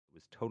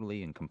was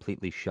totally and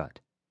completely shut.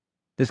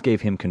 This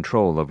gave him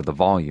control over the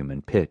volume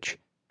and pitch,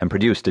 and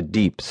produced a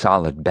deep,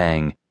 solid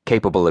bang,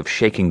 capable of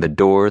shaking the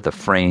door, the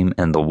frame,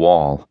 and the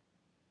wall.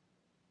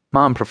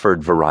 Mom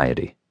preferred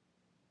variety.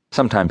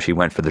 Sometimes she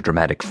went for the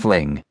dramatic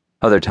fling,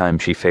 other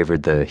times she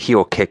favored the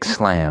heel-kick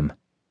slam.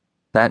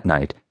 That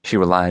night, she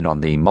relied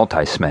on the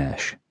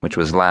multi-smash, which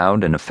was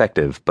loud and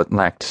effective but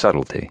lacked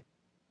subtlety.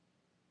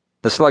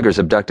 The sluggers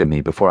abducted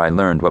me before I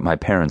learned what my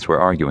parents were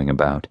arguing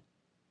about.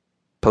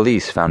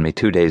 Police found me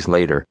 2 days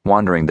later,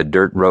 wandering the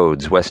dirt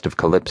roads west of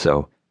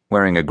Calypso,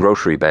 wearing a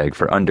grocery bag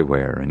for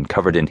underwear and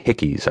covered in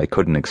hickeys I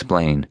couldn't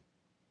explain.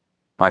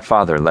 My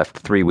father left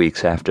 3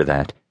 weeks after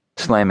that,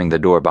 slamming the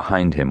door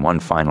behind him one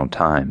final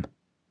time.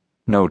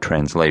 No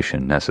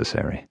translation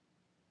necessary.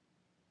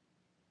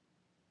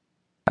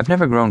 I've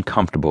never grown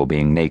comfortable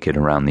being naked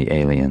around the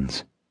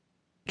aliens.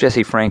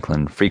 Jesse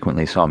Franklin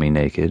frequently saw me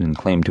naked and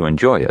claimed to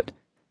enjoy it,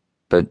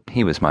 but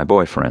he was my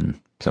boyfriend,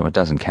 so it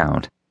doesn't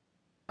count.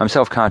 I'm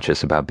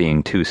self-conscious about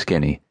being too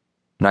skinny,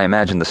 and I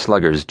imagine the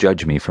sluggers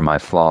judge me for my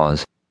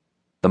flaws.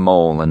 The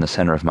mole in the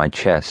center of my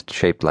chest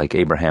shaped like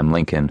Abraham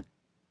Lincoln,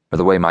 or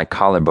the way my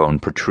collarbone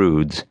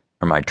protrudes,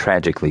 or my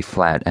tragically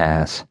flat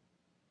ass.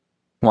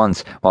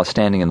 Once, while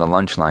standing in the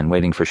lunch line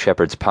waiting for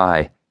shepherd's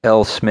pie,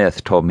 Elle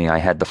Smith told me I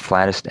had the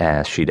flattest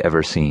ass she'd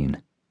ever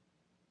seen.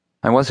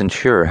 I wasn't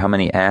sure how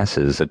many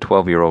asses a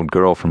 12-year-old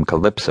girl from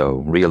Calypso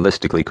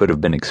realistically could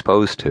have been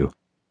exposed to,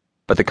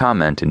 but the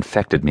comment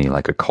infected me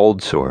like a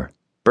cold sore,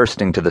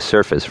 bursting to the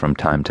surface from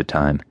time to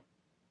time,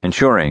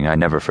 ensuring I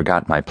never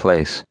forgot my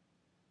place.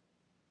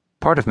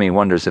 Part of me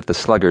wonders if the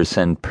sluggers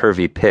send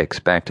pervy pics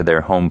back to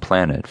their home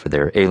planet for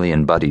their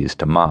alien buddies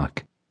to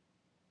mock.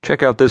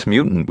 Check out this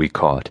mutant we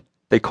caught.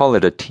 They call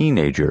it a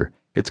teenager.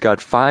 It's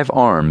got 5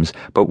 arms,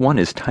 but one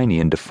is tiny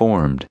and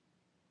deformed.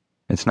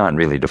 It's not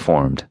really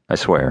deformed, I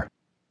swear.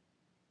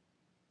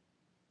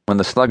 When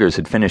the sluggers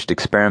had finished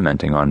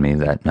experimenting on me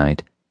that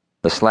night,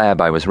 the slab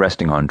I was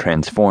resting on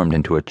transformed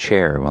into a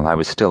chair while I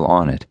was still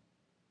on it.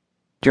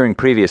 During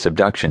previous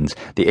abductions,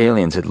 the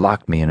aliens had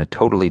locked me in a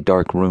totally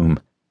dark room,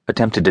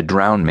 attempted to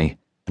drown me,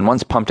 and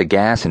once pumped a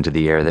gas into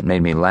the air that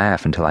made me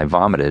laugh until I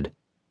vomited,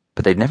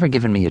 but they'd never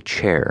given me a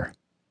chair.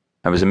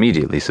 I was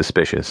immediately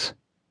suspicious.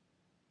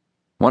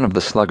 One of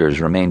the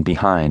sluggers remained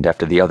behind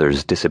after the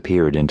others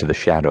disappeared into the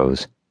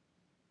shadows.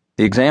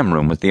 The exam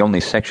room was the only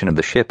section of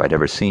the ship I'd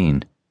ever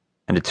seen,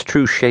 and its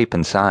true shape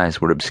and size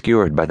were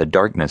obscured by the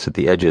darkness at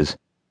the edges.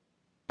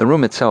 The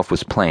room itself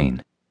was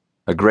plain,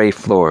 a gray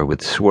floor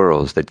with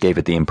swirls that gave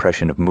it the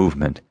impression of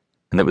movement,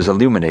 and that was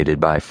illuminated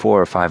by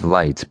 4 or 5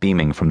 lights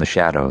beaming from the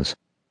shadows.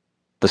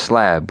 The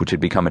slab, which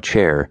had become a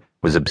chair,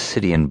 was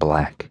obsidian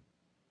black.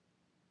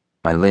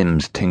 My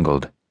limbs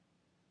tingled,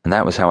 and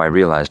that was how I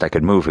realized I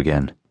could move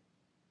again.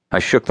 I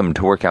shook them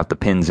to work out the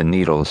pins and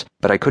needles,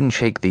 but I couldn't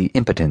shake the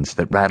impotence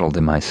that rattled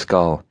in my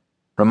skull,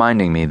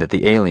 reminding me that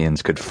the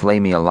aliens could flay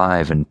me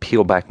alive and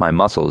peel back my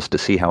muscles to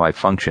see how I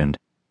functioned,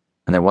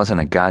 and there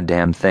wasn't a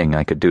goddamn thing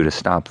I could do to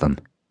stop them.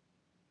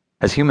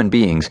 As human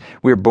beings,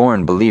 we're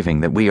born believing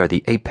that we are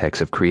the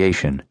apex of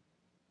creation,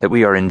 that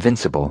we are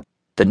invincible,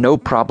 that no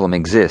problem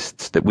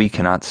exists that we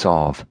cannot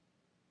solve.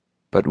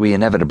 But we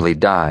inevitably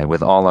die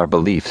with all our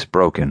beliefs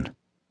broken.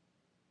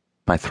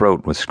 My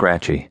throat was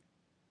scratchy.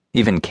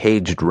 Even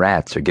caged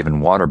rats are given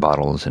water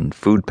bottles and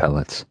food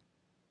pellets.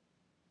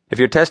 If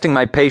you're testing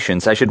my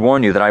patience, I should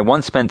warn you that I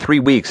once spent 3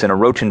 weeks in a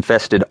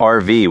roach-infested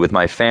RV with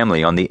my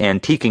family on the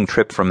antiquing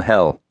trip from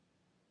hell.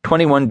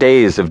 21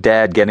 days of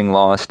Dad getting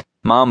lost,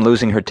 Mom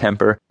losing her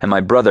temper, and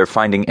my brother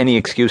finding any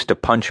excuse to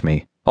punch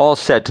me, all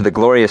set to the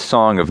glorious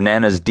song of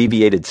Nana's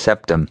deviated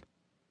septum.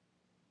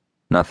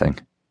 Nothing.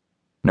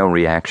 No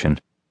reaction.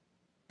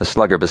 The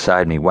slugger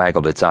beside me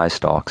waggled its eye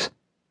stalks,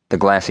 the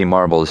glassy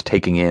marbles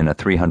taking in a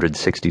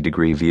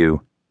 360-degree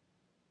view.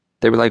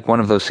 They were like one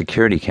of those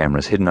security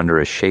cameras hidden under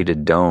a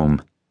shaded dome.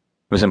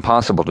 It was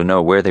impossible to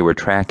know where they were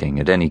tracking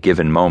at any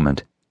given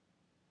moment.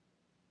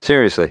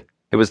 Seriously,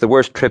 it was the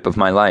worst trip of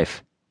my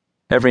life.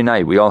 Every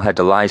night we all had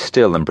to lie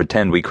still and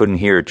pretend we couldn't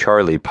hear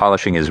Charlie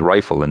polishing his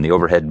rifle in the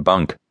overhead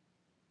bunk.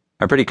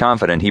 I'm pretty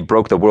confident he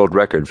broke the world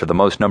record for the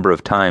most number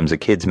of times a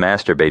kid's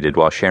masturbated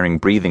while sharing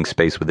breathing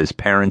space with his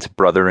parents,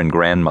 brother, and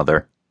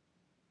grandmother.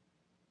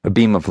 A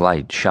beam of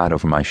light shot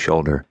over my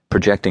shoulder,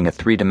 projecting a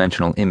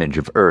 3-dimensional image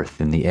of Earth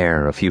in the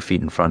air a few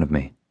feet in front of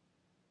me.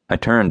 I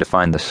turned to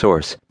find the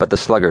source, but the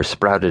slugger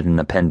sprouted an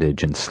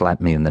appendage and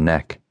slapped me in the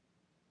neck.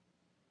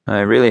 I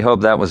really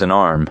hope that was an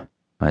arm,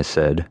 I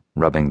said,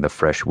 rubbing the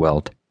fresh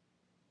welt.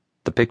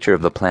 The picture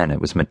of the planet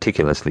was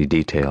meticulously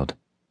detailed.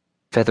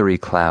 Feathery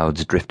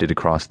clouds drifted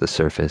across the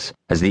surface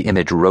as the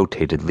image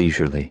rotated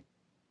leisurely.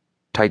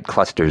 Tight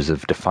clusters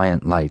of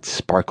defiant lights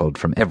sparkled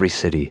from every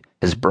city,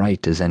 as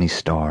bright as any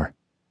star.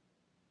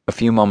 A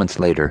few moments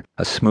later,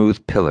 a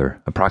smooth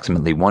pillar,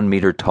 approximately 1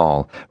 meter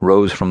tall,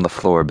 rose from the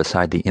floor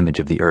beside the image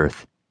of the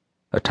Earth.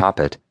 Atop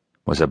it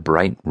was a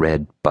bright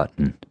red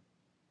button.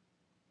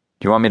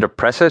 "Do you want me to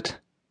press it?"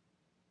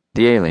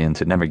 The aliens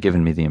had never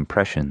given me the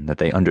impression that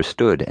they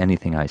understood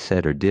anything I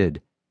said or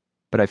did,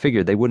 but I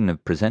figured they wouldn't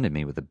have presented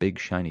me with a big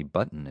shiny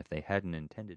button if they hadn't intended